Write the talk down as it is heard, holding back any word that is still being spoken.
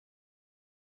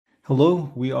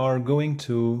Hello, we are going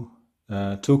to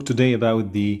talk today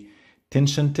about the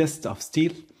tension test of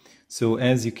steel. So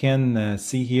as you can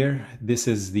see here, this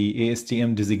is the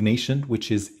ASTM designation, which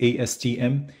is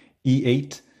ASTM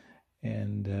E8,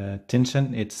 and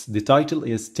tension, the title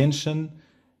is Tension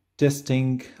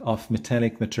Testing of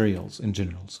Metallic Materials in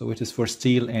general. So it is for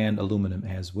steel and aluminum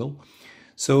as well.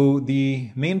 So the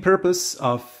main purpose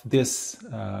of this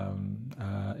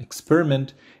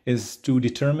experiment is to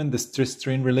determine the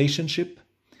stress-strain relationship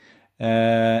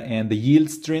and the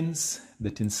yield strengths, the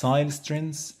tensile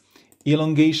strengths,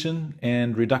 elongation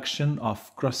and reduction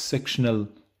of cross-sectional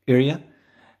area,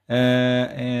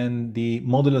 and the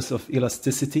modulus of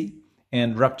elasticity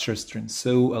and rupture strength.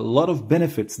 So a lot of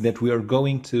benefits that we are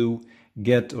going to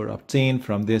get or obtain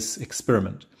from this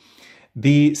experiment.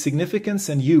 The significance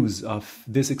and use of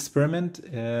this experiment,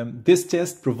 this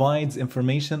test provides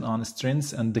information on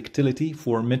strength and ductility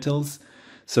for metals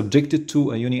subjected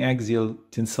to a uniaxial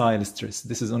tensile stress.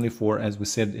 This is only for, as we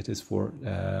said, it is for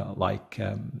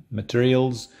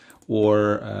materials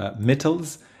or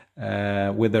metals,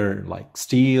 whether like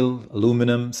steel,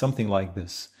 aluminum, something like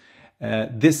this.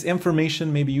 This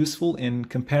information may be useful in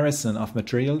comparison of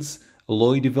materials,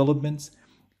 alloy developments,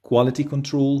 quality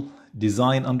control,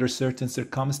 design under certain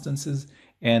circumstances,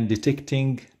 and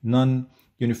detecting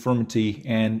non-uniformity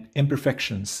and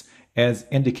imperfections as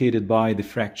indicated by the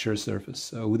fracture surface.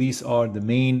 So these are the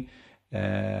main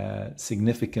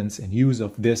significance and use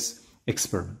of this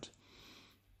experiment.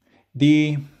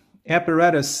 The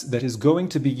apparatus that is going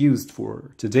to be used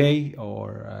for today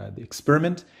or the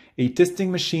experiment, a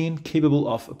testing machine capable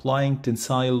of applying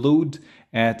tensile load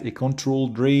at a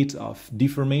controlled rate of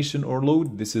deformation or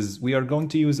load. We are going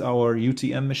to use our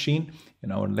UTM machine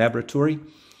in our laboratory.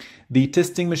 The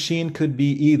testing machine could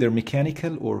be either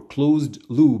mechanical or closed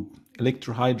loop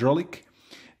electrohydraulic.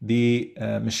 The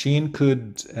machine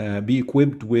could be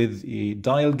equipped with a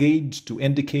dial gauge to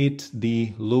indicate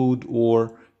the load,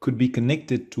 or could be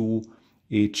connected to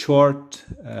a chart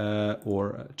or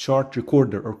a chart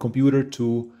recorder or computer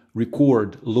to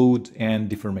record load and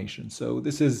deformation. So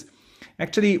this is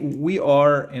actually, we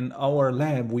are in our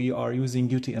lab, we are using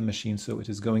UTM machines, so it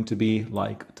is going to be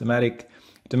like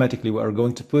automatically we are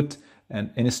going to put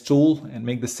and install and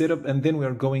make the setup, and then we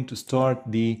are going to start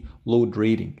the load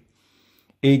rating.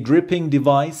 A gripping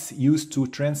device used to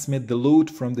transmit the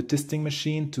load from the testing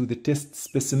machine to the test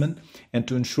specimen and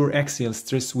to ensure axial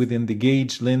stress within the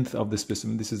gauge length of the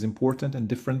specimen. This is important and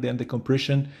different than the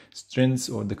compression strengths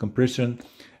or the compression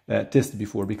test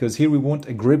before, because here we want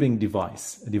a gripping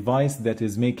device, a device that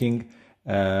is making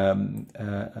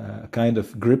a kind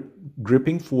of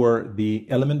gripping for the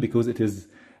element, because it is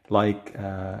like,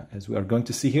 as we are going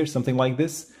to see here, something like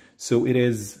this. So it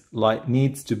is like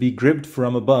needs to be gripped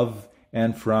from above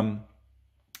and from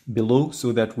below,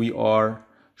 so that we are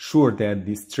sure that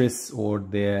the stress or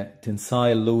the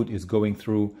tensile load is going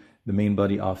through the main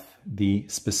body of the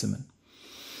specimen.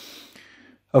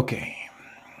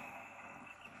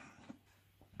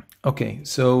 Okay,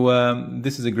 so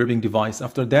this is a gripping device.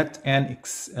 After that, an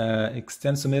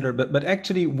extensometer, but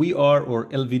actually we are, or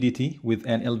LVDT, with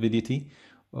an LVDT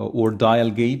or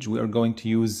dial gauge, we are going to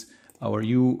use, our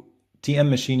UTM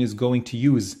machine is going to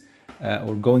use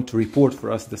or going to report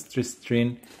for us the stress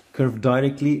strain curve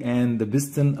directly, and the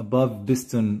piston above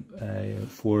piston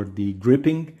for the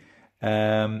gripping.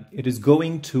 It is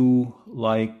going to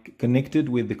like connected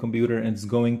with the computer, and it's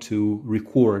going to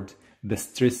record the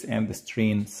stress and the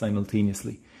strain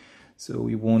simultaneously. So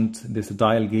we want this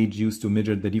dial gauge used to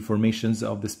measure the deformations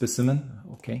of the specimen,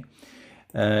 okay,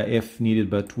 if needed,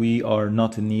 but we are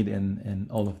not in need in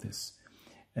all of this.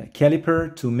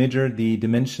 Caliper to measure the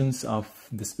dimensions of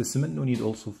the specimen, no need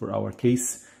also for our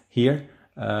case here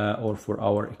or for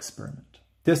our experiment.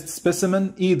 Test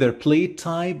specimen, either plate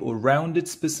type or rounded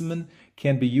specimen,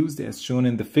 can be used as shown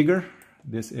in the figure.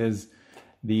 This is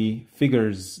the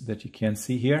figures that you can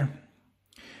see here.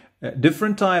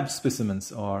 Different type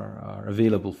specimens are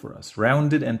available for us.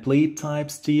 Rounded and plate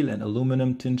type steel and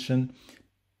aluminum tension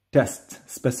test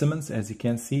specimens. As you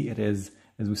can see, it is,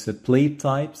 as we said, plate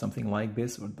type, something like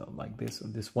this, or like this, or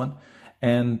this one,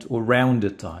 and or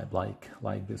rounded type,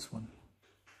 like this one.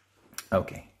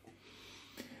 Okay.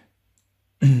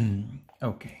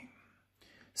 Okay.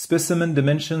 Specimen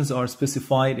dimensions are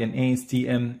specified in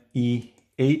ASTM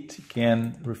E8. You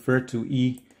can refer to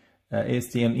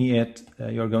ASTM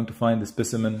E8. You are going to find the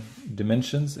specimen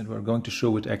dimensions, and we're going to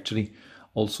show it actually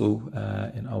also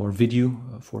in our video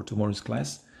for tomorrow's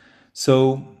class.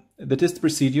 So the test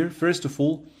procedure, first of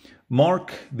all,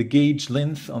 mark the gauge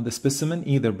length on the specimen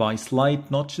either by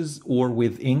slight notches or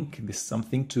with ink. This is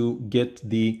something to get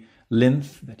the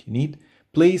length that you need.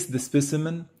 Place the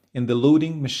specimen in the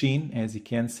loading machine, as you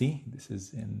can see. This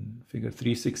is in figure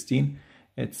 316.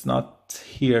 It's not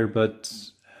here,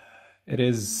 but it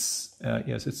is,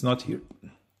 yes, it's not here.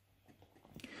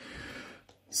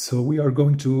 So we are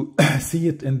going to see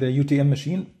it in the UTM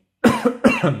machine.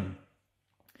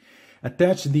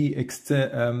 Attach the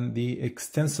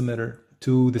extensometer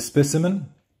to the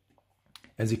specimen,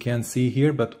 as you can see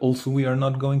here, but also we are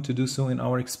not going to do so in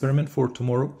our experiment for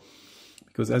tomorrow,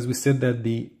 because as we said that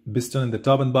the piston in the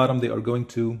top and bottom, they are going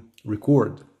to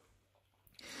record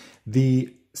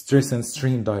the stress and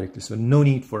strain directly. So no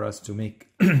need for us to make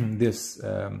this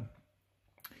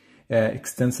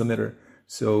extensometer.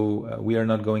 So we are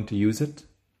not going to use it.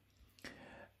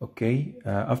 Okay,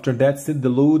 after that, set the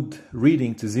load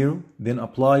reading to 0, then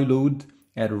apply load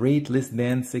at a rate less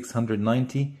than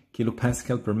 690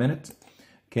 kilopascal per minute.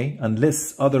 Okay,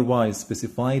 unless otherwise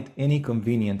specified, any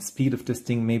convenient speed of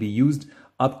testing may be used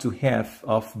up to half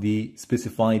of the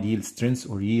specified yield strength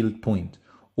or yield point,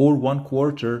 or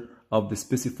 1/4 of the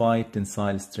specified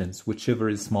tensile strength, whichever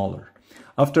is smaller.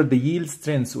 After the yield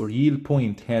strength or yield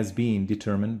point has been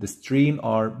determined, the strain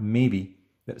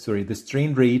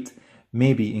rate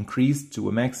may be increased to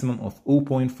a maximum of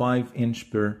 0.5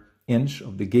 inch per inch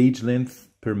of the gauge length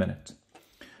per minute.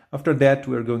 After that,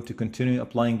 we are going to continue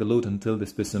applying the load until the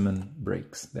specimen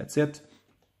breaks. That's it.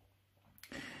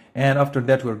 And after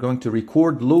that, we're going to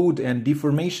record load and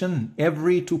deformation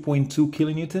every 2.2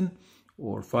 kilonewton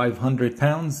or 500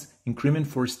 pounds increment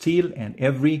for steel, and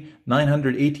every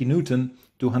 980 newton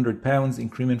 200 pounds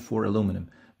increment for aluminum,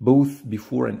 both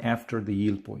before and after the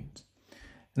yield point.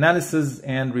 Analysis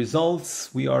and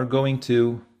results. We are going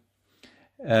to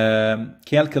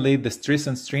calculate the stress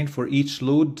and strain for each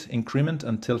load increment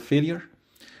until failure.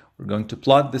 We're going to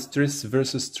plot the stress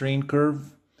versus strain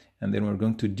curve, and then we're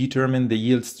going to determine the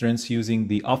yield strength using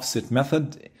the offset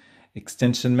method,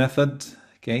 extension method,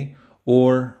 okay,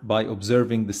 or by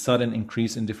observing the sudden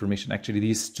increase in deformation. Actually,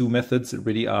 these two methods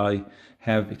already I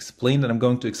have explained, and I'm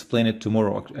going to explain it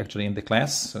tomorrow actually in the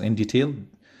class, so in detail.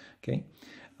 Okay.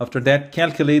 After that,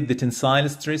 calculate the tensile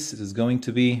stress. It is going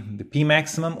to be the P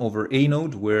maximum over A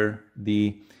node, where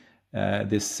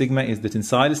this sigma is the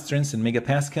tensile strength in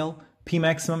megapascal. P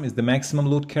maximum is the maximum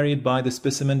load carried by the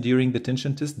specimen during the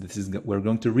tension test. We're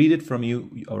going to read it from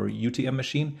our UTM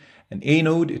machine. And A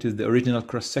node, it is the original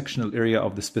cross-sectional area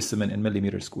of the specimen in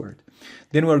millimeters squared.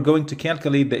 Then we're going to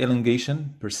calculate the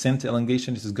elongation, percent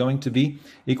elongation. This is going to be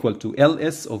equal to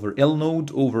LS over L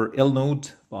node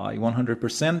by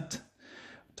 100%.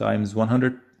 Times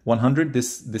 100.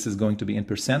 This is going to be in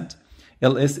percent.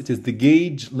 LS, it is the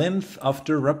gauge length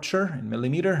after rupture in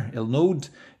millimeter. L node,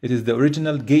 it is the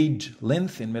original gauge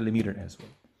length in millimeter as well.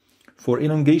 For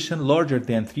elongation larger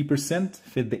than 3%,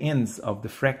 fit the ends of the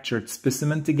fractured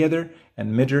specimen together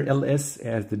and measure LS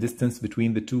as the distance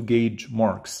between the two gauge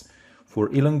marks.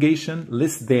 For elongation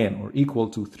less than or equal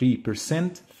to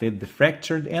 3%, fit the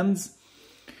fractured ends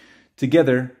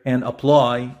together and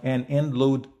apply an end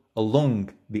load along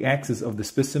the axis of the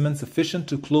specimen sufficient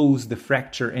to close the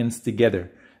fracture ends together.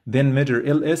 Then measure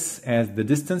LS as the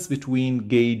distance between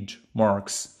gauge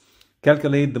marks.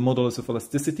 Calculate the modulus of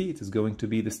elasticity. It is going to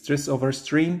be the stress over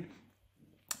strain.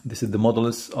 This is the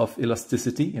modulus of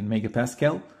elasticity in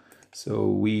megapascal, so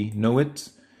we know it.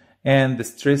 And the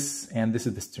stress, and this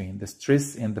is the strain. The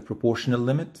stress and the proportional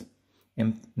limit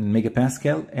in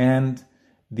megapascal, and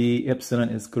the epsilon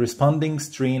is corresponding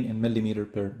strain in millimeter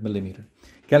per millimeter.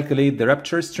 Calculate the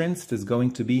rupture strength. It is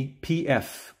going to be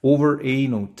PF over A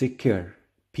node. Take care.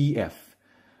 PF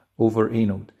over A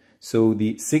node. So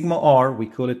the sigma R, we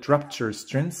call it rupture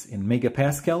strength in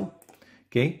megapascal.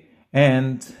 Okay.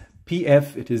 And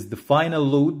PF, it is the final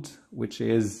load, which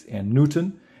is in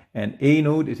Newton. And A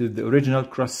node, it is the original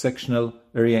cross-sectional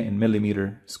area in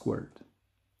millimeter squared.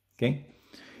 Okay.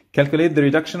 Calculate the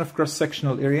reduction of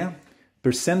cross-sectional area.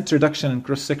 Percent reduction in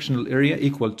cross-sectional area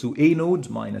equal to A node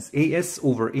minus AS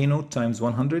over A node times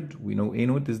 100. We know A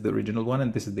node is the original one,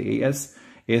 and this is the AS,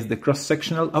 is the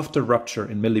cross-sectional after rupture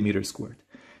in millimeters squared.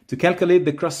 To calculate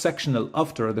the cross-sectional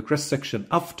after, or the cross-section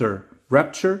after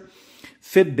rupture,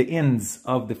 fit the ends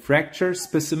of the fracture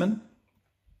specimen,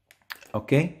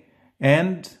 okay,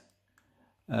 and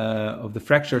of the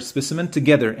fracture specimen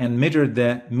together and measure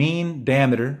the mean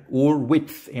diameter or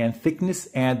width and thickness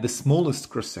at the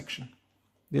smallest cross-section.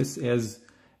 This is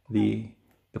the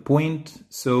point.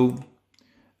 So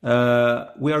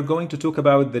we are going to talk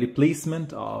about the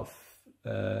replacement of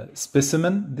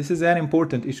specimen. This is an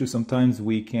important issue sometimes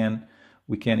we can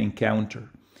encounter.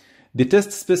 The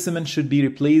test specimen should be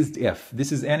replaced if,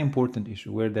 this is an important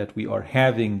issue where that we are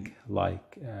having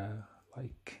like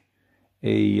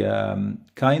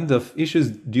kind of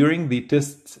issues during the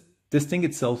testing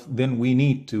itself, then we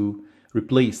need to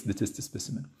replace the test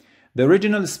specimen. The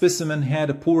original specimen had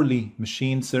a poorly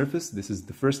machined surface. This is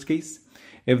the first case.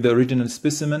 If the original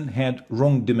specimen had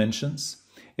wrong dimensions,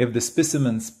 if the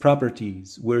specimen's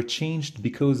properties were changed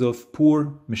because of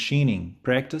poor machining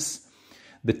practice,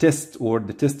 the test or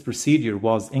the test procedure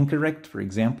was incorrect, for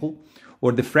example,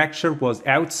 or the fracture was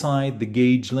outside the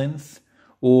gauge length,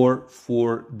 or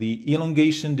for the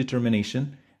elongation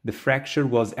determination, the fracture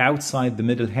was outside the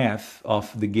middle half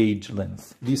of the gauge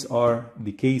length. These are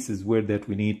the cases where that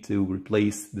we need to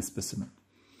replace the specimen.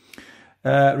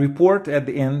 Report at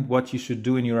the end what you should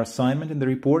do in your assignment. In the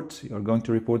report, you are going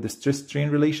to report the stress-strain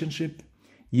relationship,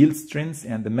 yield strengths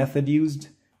and the method used,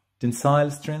 tensile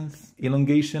strength,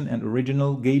 elongation and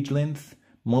original gauge length,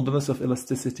 modulus of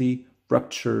elasticity,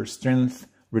 rupture strength,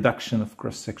 reduction of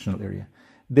cross-sectional area.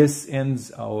 This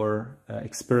ends our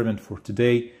experiment for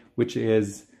today, which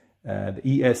is the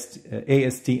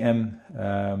ASTM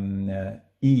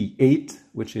E8,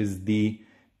 which is the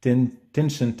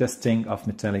tension testing of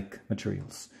metallic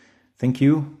materials. Thank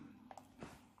you.